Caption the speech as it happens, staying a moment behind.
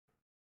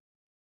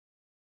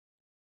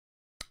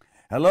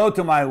Hello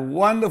to my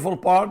wonderful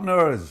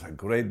partners. A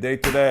great day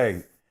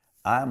today.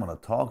 I'm going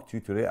to talk to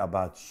you today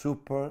about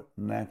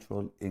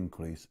supernatural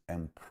increase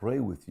and pray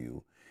with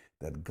you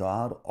that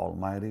God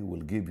Almighty will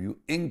give you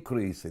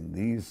increase in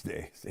these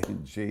days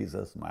in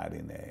Jesus'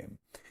 mighty name.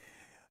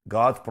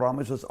 God's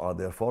promises are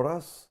there for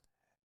us,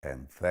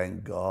 and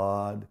thank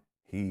God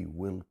He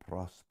will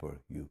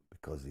prosper you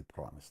because He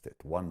promised it.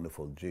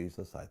 Wonderful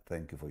Jesus, I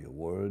thank you for your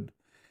word.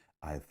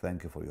 I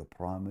thank you for your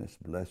promise.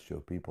 Bless your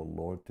people,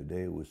 Lord,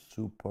 today with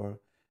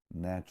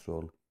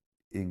supernatural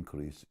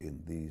increase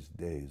in these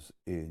days.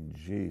 In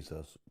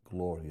Jesus'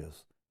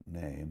 glorious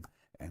name.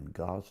 And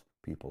God's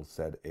people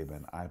said,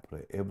 Amen. I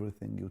pray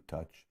everything you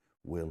touch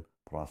will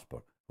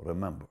prosper.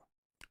 Remember,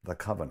 the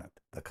covenant.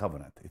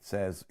 It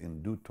says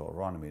in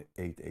Deuteronomy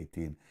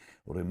 8:18,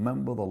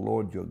 remember the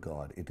Lord your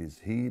God. It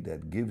is He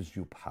that gives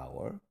you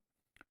power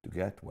to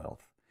get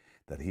wealth,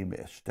 that He may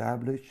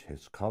establish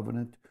His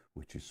covenant,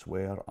 which He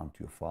sware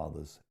unto your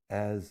fathers,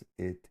 as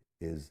it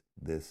is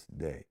this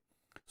day.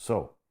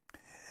 So,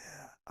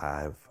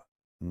 I've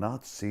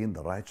not seen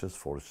the righteous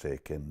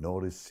forsaken,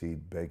 nor his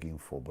seed begging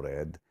for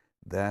bread.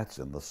 That's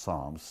in the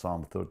Psalms,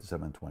 Psalm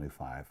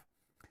 37:25.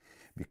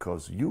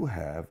 Because you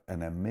have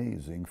an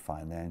amazing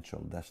financial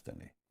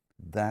destiny.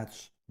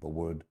 That's the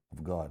Word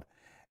of God.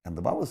 And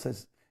the Bible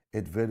says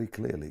it very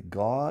clearly.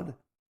 God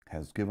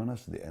has given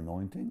us the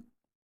anointing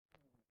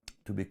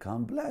to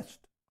become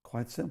blessed.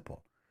 Quite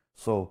simple.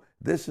 So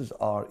this is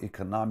our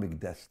economic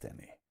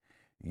destiny.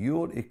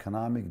 Your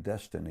economic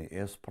destiny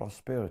is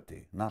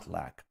prosperity, not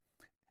lack.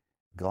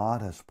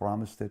 God has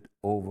promised it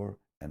over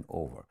and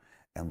over.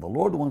 And the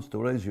Lord wants to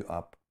raise you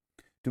up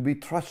to be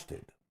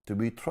trusted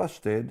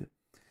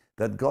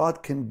that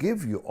God can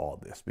give you all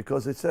this,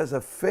 because it says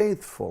a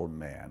faithful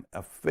man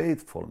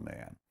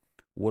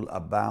will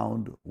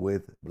abound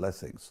with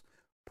blessings.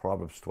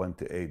 Proverbs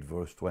 28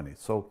 verse 20.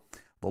 So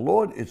the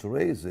Lord is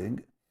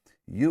raising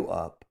you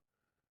up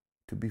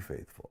to be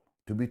faithful,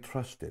 to be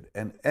trusted.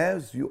 And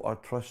as you are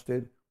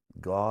trusted,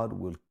 God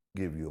will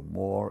give you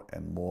more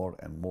and more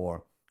and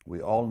more. We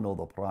all know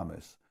the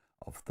promise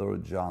of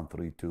 3 John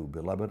 3:2.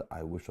 Beloved,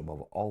 I wish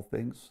above all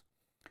things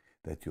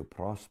that you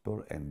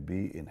prosper and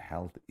be in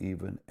health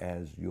even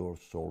as your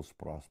souls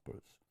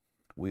prospers.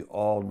 We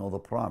all know the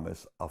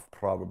promise of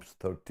Proverbs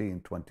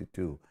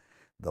 13:22.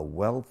 The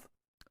wealth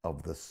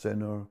of the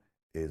sinner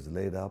is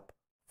laid up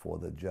for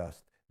the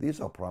just. These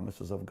are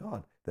promises of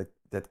God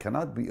that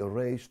cannot be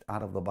erased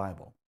out of the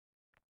Bible.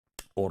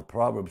 Or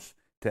Proverbs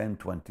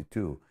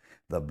 10:22.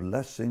 The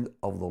blessing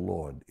of the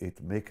Lord, it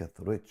maketh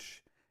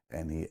rich,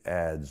 and He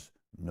adds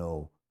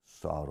no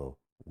sorrow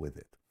with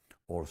it.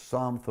 Or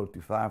Psalm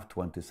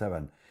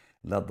 35:27.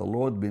 Let the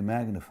Lord be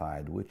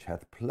magnified, which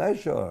hath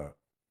pleasure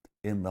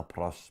in the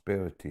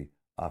prosperity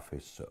of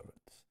His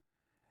servants.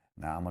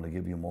 Now I'm going to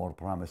give you more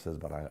promises,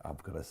 but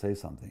I've got to say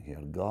something here.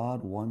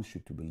 God wants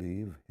you to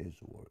believe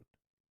His word.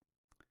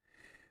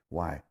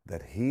 Why?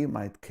 That He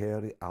might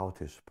carry out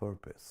His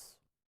purpose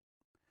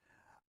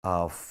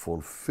of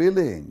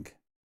fulfilling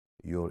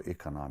your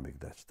economic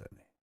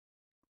destiny,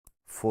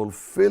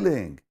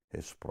 fulfilling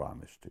His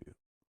promise to you,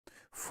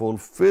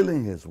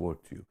 fulfilling His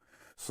word to you.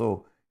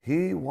 So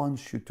He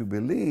wants you to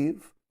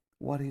believe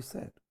what He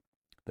said,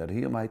 that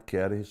He might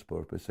carry His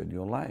purpose in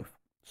your life.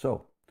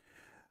 So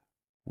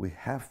we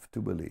have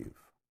to believe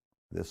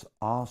this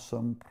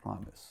awesome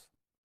promise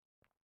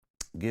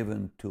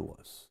given to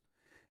us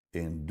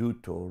in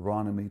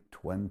Deuteronomy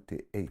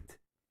 28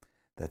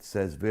 that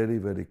says very,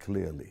 very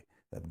clearly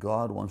that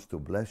God wants to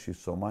bless you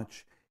so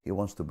much. He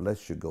wants to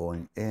bless you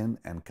going in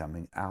and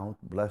coming out.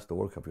 Bless the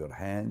work of your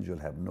hands. You'll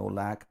have no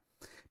lack,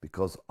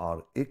 because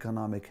our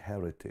economic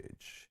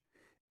heritage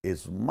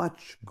is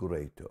much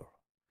greater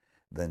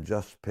than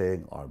just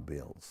paying our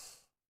bills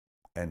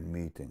and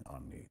meeting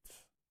our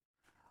needs.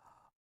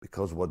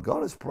 Because what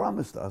God has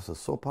promised us is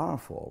so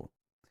powerful.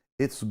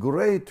 It's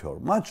greater,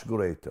 much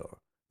greater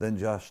than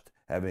just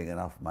having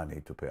enough money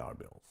to pay our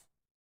bills,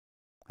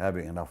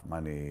 having enough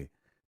money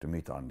to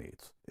meet our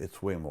needs.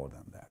 It's way more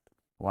than that.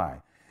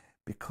 Why?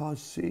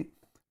 Because, see,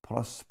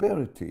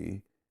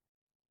 prosperity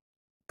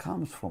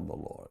comes from the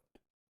Lord.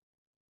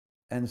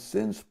 And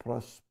since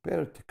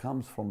prosperity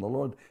comes from the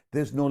Lord,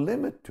 there's no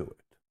limit to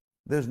it.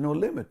 There's no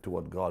limit to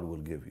what God will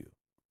give you.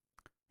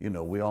 You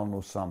know, we all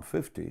know Psalm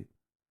 50,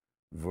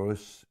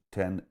 verse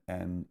 10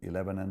 and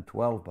 11 and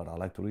 12, but I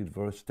like to read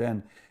verse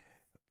 10.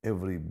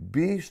 Every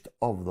beast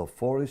of the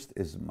forest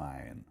is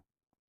mine,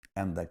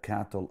 and the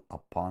cattle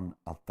upon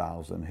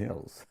 1,000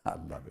 hills. I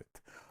love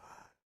it.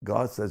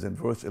 God says in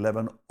verse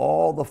 11,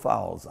 all the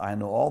fowls, I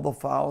know all the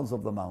fowls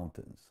of the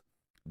mountains,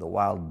 the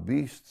wild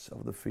beasts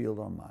of the field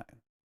are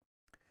mine.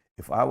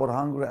 If I were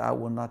hungry, I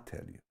would not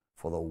tell you,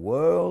 for the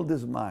world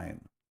is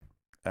mine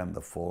and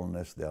the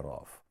fullness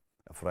thereof.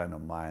 A friend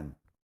of mine,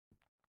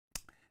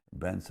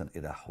 Benson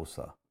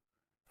Idahosa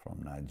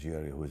from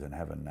Nigeria, who is in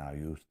heaven now,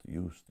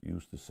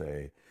 used to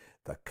say,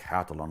 the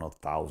cattle on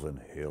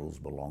 1,000 hills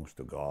belongs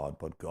to God,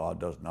 but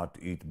God does not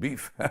eat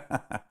beef.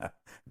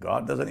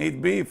 God doesn't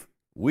eat beef.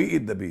 We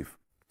eat the beef.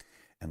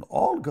 And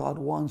all God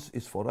wants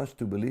is for us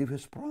to believe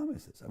His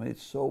promises. I mean,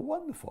 it's so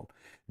wonderful.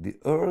 The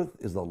earth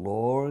is the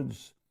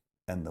Lord's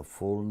and the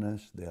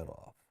fullness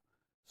thereof.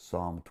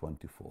 Psalm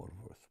 24,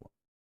 verse 1.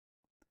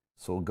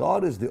 So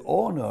God is the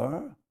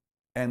owner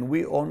and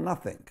we own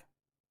nothing.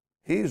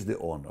 He is the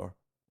owner.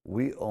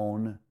 We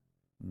own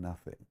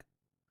nothing.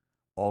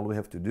 All we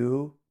have to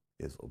do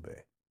is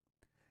obey.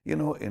 You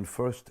know, in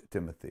 1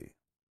 Timothy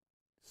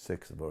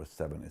 6, verse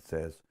 7, it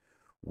says,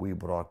 we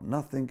brought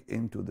nothing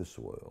into this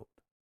world,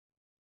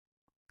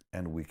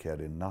 and we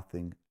carry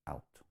nothing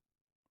out.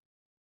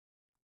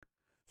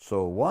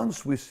 So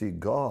once we see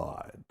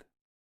God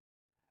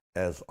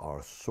as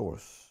our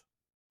source,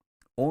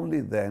 only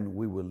then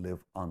we will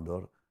live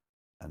under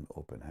an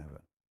open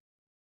heaven.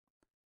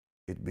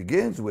 It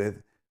begins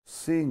with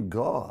seeing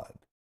God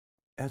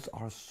as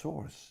our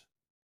source,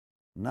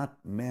 not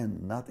men,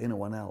 not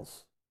anyone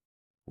else.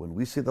 When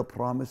we see the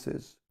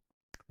promises,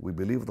 we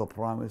believe the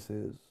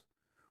promises,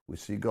 we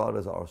see God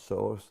as our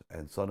source,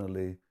 and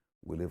suddenly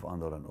we live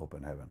under an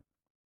open heaven.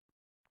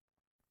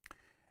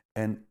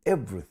 And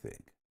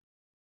everything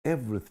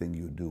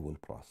you do will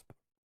prosper.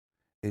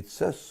 It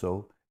says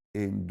so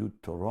in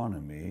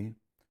Deuteronomy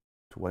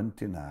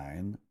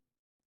 29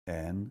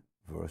 and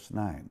verse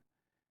 9.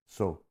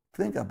 So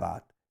think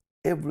about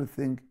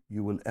everything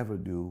you will ever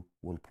do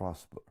will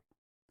prosper.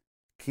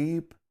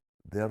 Keep,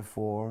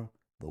 therefore,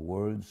 the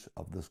words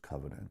of this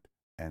covenant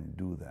and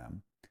do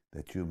them,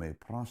 that you may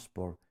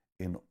prosper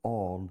in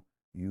all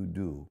you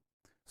do.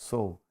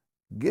 So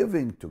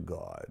giving to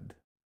God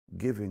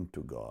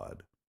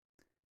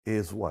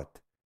is what?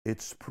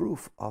 It's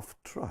proof of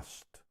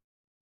trust.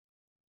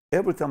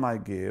 Every time I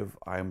give,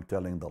 I am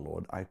telling the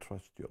Lord, I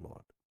trust you,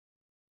 Lord.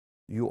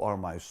 You are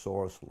my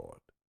source, Lord.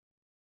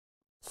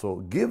 So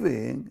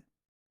giving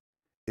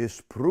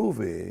is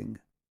proving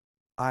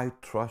I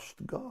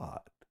trust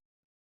God.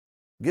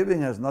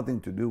 Giving has nothing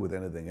to do with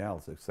anything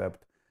else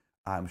except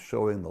I'm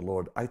showing the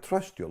Lord, I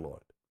trust you,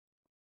 Lord.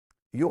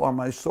 You are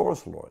my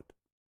source, Lord.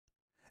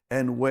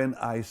 And when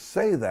I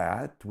say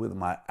that with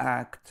my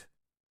act,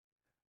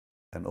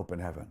 an open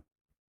heaven,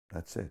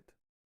 that's it.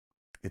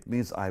 It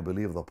means I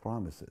believe the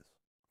promises.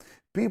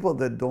 People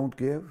that don't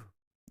give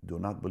do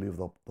not believe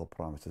the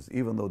promises.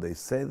 Even though they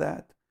say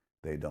that,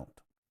 they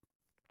don't.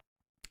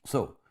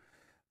 So,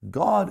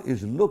 God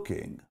is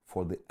looking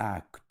for the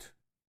act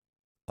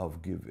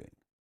of giving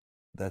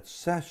that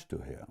says to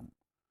Him,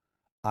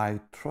 I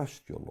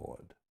trust you,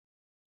 Lord,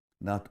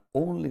 not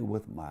only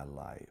with my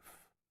life,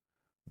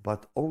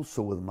 but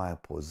also with my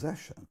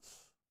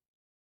possessions.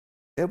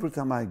 Every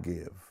time I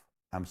give,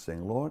 I'm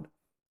saying, Lord,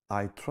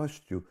 I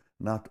trust you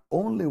not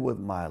only with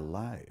my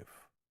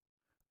life,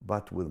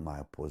 but with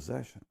my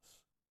possessions.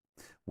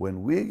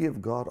 When we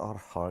give God our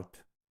heart,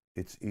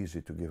 it's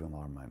easy to give Him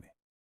our money.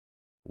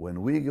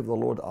 When we give the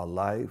Lord our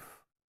life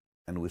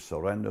and we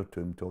surrender to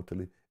Him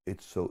totally,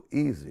 it's so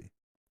easy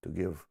to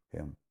give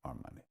Him our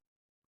money.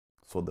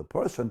 So the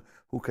person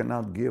who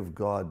cannot give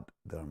God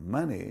their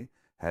money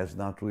has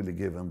not really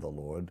given the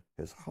Lord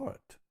his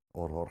heart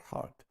or her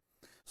heart.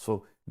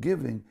 So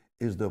giving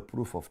is the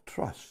proof of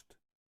trust,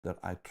 that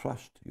I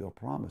trust your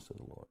promises,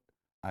 Lord.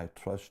 I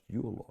trust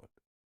you, Lord.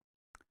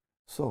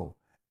 So,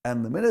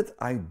 and the minute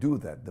I do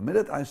that, the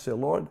minute I say,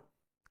 Lord,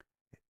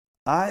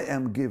 I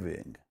am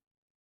giving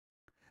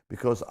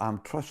because I'm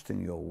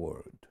trusting your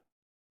word.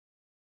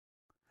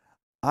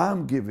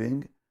 I'm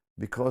giving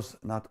because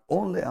not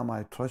only am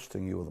I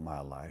trusting you with my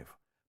life,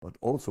 but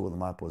also with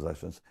my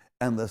possessions.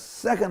 And the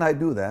second I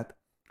do that,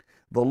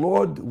 the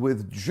Lord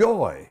with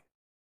joy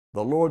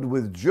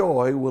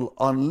will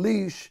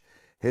unleash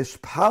His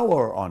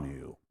power on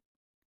you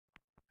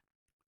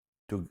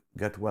to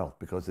get wealth.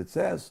 Because it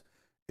says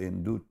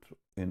in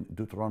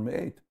Deuteronomy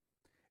 8,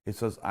 it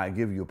says, I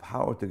give you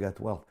power to get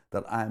wealth,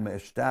 that I may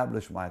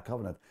establish my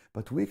covenant.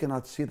 But we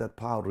cannot see that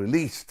power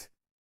released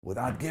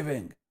without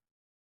giving.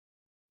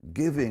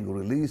 Giving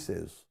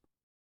releases.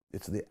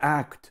 It's the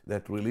act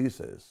that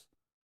releases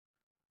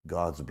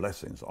God's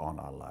blessings on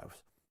our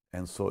lives.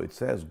 And so it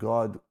says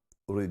God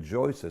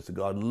rejoices.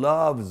 God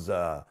loves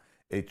a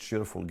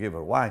cheerful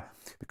giver. Why?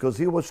 Because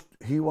He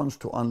wants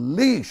to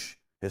unleash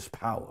His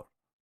power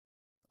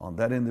on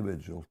that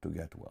individual to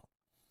get wealth.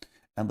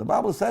 And the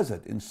Bible says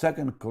it in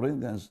 2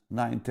 Corinthians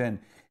 9:10,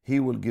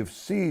 He will give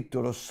seed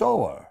to the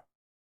sower.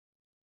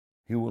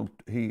 He will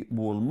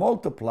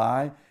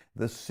multiply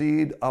the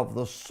seed of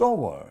the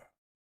sower.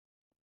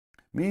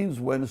 Means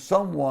when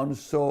someone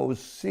sows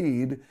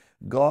seed,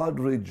 God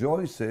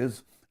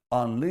rejoices,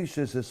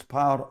 unleashes His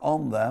power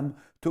on them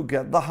to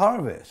get the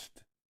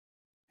harvest.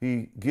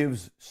 He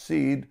gives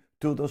seed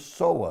to the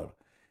sower.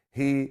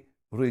 He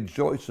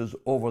rejoices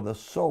over the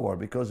sower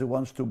because He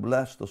wants to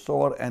bless the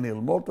sower, and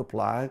He'll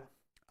multiply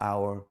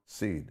our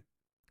seed.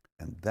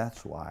 And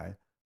that's why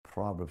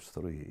Proverbs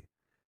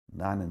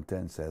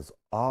 3:9-10 says,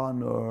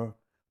 honor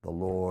the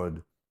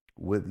Lord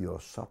with your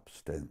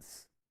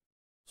substance.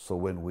 So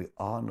when we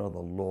honor the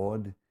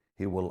Lord,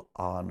 He will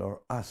honor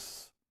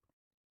us.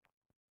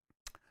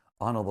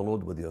 Honor the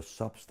Lord with your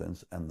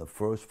substance and the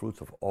first fruits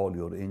of all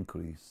your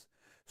increase.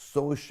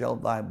 so shall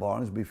thy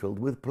barns be filled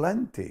with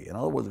plenty. In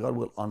other words, God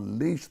will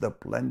unleash the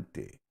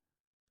plenty.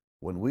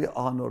 When we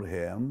honor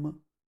Him,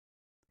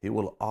 He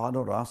will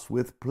honor us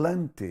with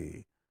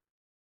plenty.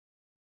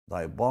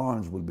 Thy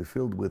barns will be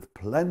filled with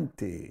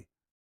plenty.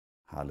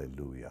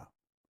 Hallelujah.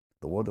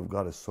 The Word of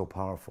God is so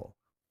powerful.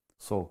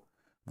 So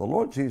the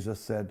Lord Jesus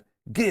said,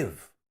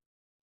 give.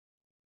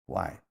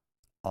 Why?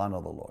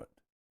 Honor the Lord.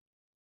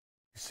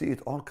 You see,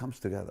 it all comes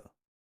together.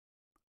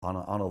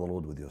 Honor the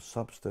Lord with your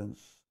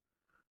substance,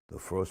 the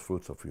first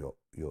fruits of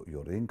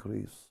your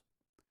increase.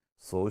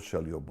 So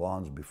shall your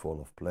barns be full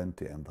of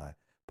plenty, and thy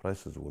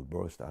presses will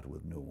burst out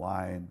with new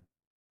wine.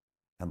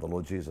 And the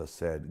Lord Jesus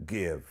said,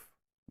 give.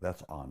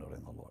 That's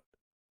honoring the Lord.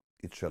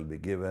 It shall be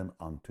given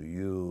unto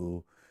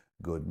you,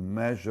 good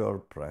measure,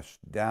 pressed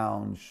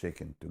down,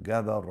 shaken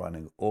together,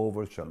 running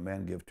over, shall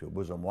men give to your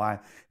bosom. Why?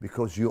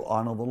 Because you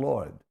honor the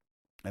Lord.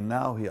 And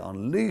now He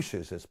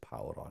unleashes His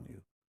power on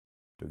you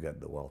to get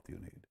the wealth you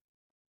need.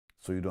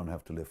 So you don't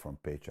have to live from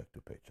paycheck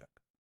to paycheck.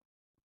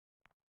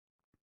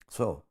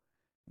 So,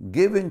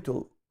 giving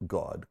to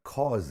God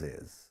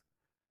causes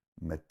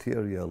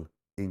material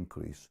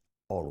increase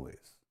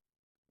always.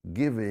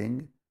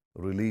 Giving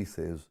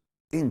releases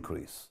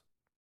increase.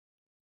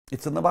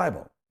 It's in the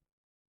Bible.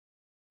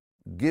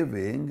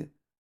 Giving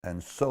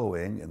and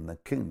sowing in the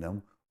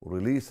kingdom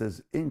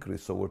releases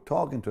increase. So we're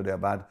talking today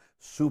about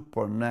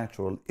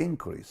supernatural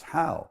increase.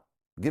 How?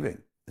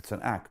 Giving. It's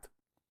an act.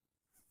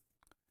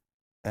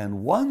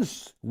 And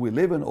once we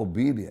live in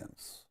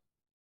obedience,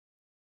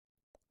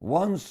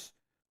 once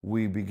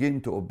we begin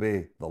to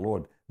obey the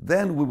Lord,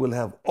 then we will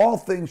have all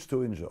things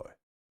to enjoy.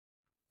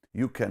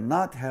 You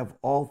cannot have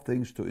all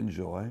things to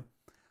enjoy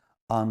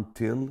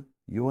until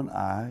you and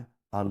I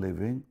are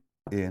living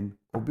in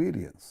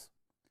obedience.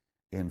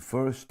 In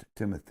 1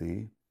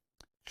 Timothy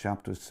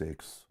chapter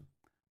 6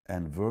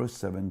 and verse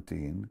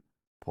 17,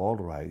 Paul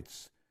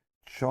writes,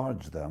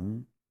 charge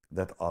them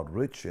that are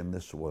rich in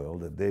this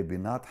world, that they be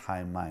not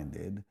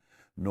high-minded,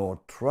 nor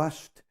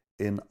trust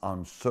in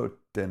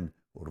uncertain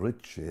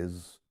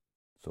riches.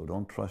 So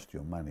don't trust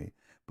your money,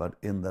 but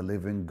in the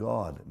living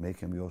God, make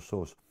Him your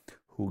source,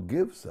 who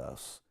gives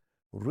us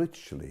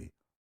richly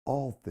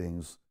all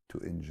things to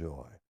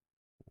enjoy.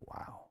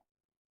 Wow.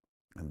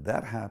 And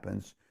that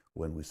happens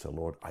when we say,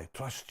 Lord, I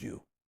trust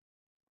you.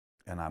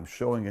 And I'm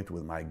showing it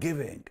with my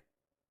giving.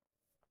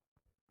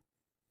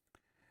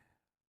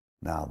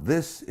 Now,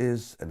 this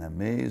is an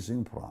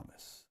amazing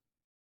promise.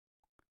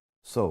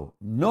 So,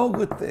 no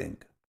good thing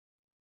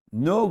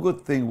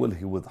will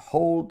He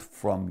withhold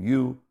from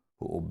you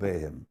who obey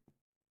Him.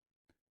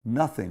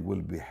 Nothing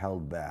will be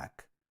held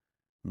back.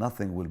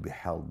 Nothing will be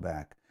held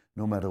back.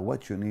 No matter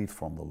what you need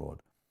from the Lord,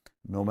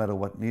 no matter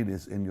what need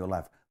is in your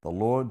life, the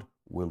Lord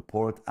will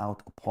pour it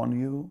out upon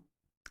you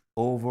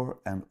over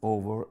and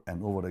over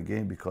and over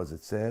again, because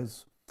it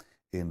says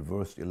in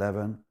verse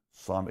 11,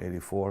 Psalm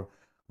 84,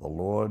 the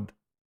Lord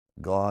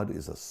God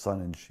is a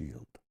sun and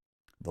shield.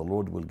 The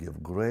Lord will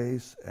give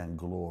grace and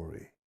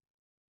glory.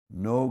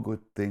 No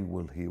good thing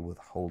will He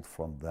withhold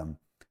from them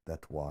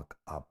that walk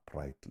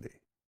uprightly.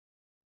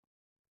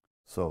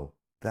 So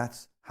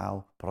that's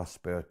how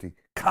prosperity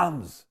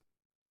comes,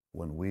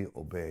 when we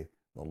obey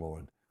the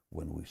Lord,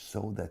 when we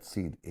sow that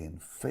seed in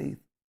faith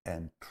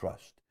and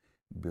trust,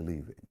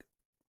 believing.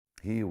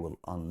 He will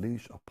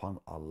unleash upon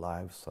our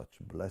lives such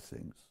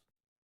blessings,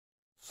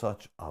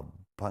 such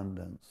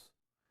abundance,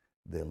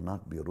 there'll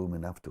not be room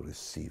enough to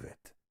receive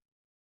it.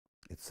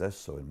 It says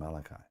so in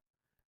Malachi.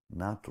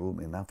 Not room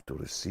enough to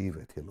receive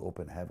it. He'll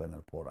open heaven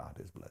and pour out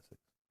His blessings.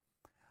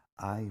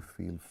 I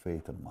feel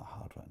faith in my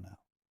heart right now.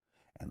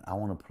 And I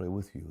want to pray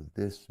with you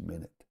this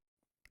minute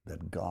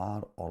that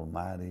God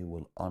Almighty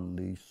will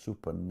unleash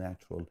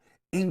supernatural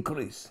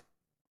increase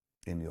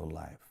in your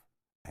life.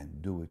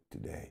 And do it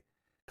today.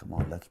 Come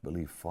on, let's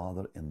believe.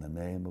 Father, in the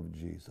name of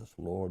Jesus,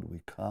 Lord,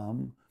 we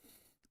come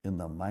in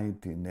the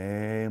mighty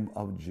name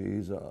of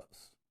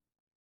Jesus.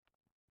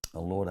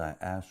 And Lord, I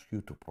ask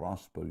you to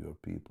prosper your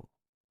people.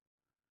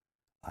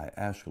 I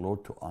ask,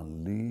 Lord, to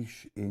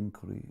unleash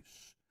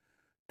increase,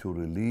 to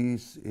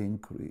release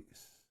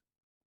increase,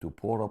 to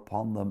pour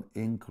upon them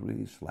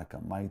increase like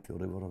a mighty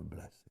river of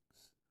blessings.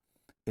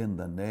 In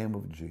the name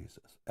of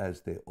Jesus,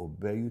 as they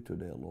obey you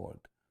today, Lord,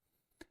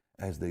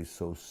 as they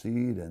sow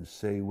seed and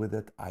say with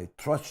it, I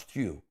trust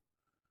you.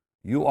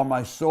 You are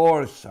my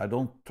source. I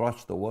don't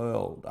trust the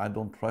world. I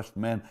don't trust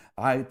men.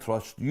 I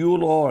trust you,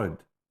 Lord,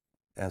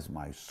 as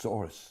my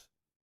source.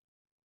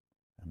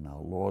 And now,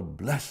 Lord,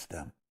 bless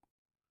them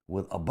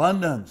with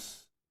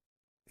abundance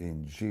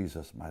in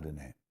Jesus' mighty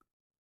name.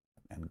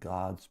 And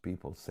God's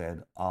people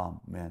said,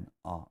 amen,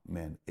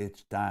 amen.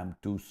 It's time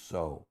to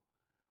sow.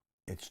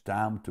 It's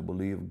time to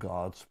believe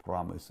God's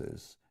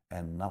promises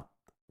and not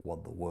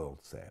what the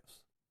world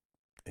says.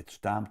 It's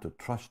time to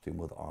trust Him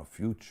with our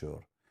future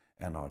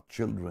and our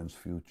children's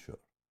future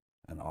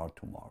and our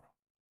tomorrow.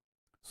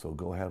 So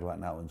go ahead right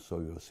now and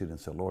sow your seed and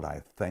say, Lord,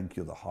 I thank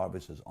you. The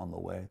harvest is on the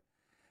way.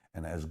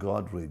 And as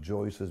God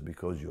rejoices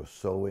because you're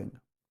sowing,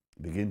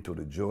 begin to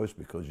rejoice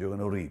because you're going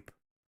to reap.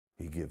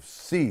 He gives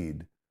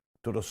seed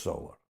to the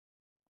sower.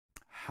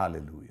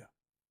 Hallelujah.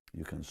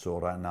 You can sow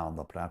right now on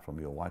the platform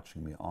you're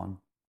watching me on.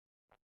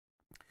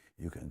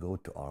 You can go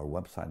to our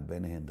website,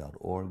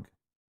 bennyhinn.org,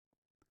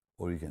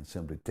 or you can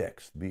simply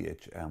text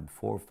BHM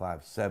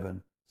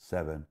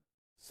 45777.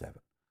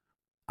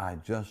 I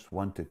just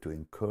wanted to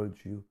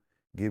encourage you,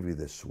 give you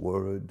this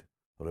word,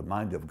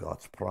 remind you of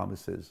God's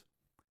promises,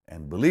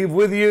 and believe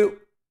with you.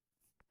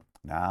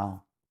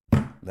 Now,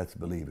 let's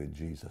believe in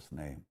Jesus'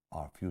 name.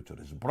 Our future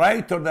is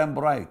brighter than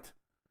bright.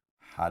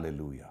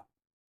 Hallelujah.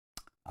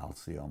 I'll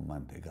see you on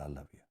Monday. God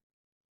love you.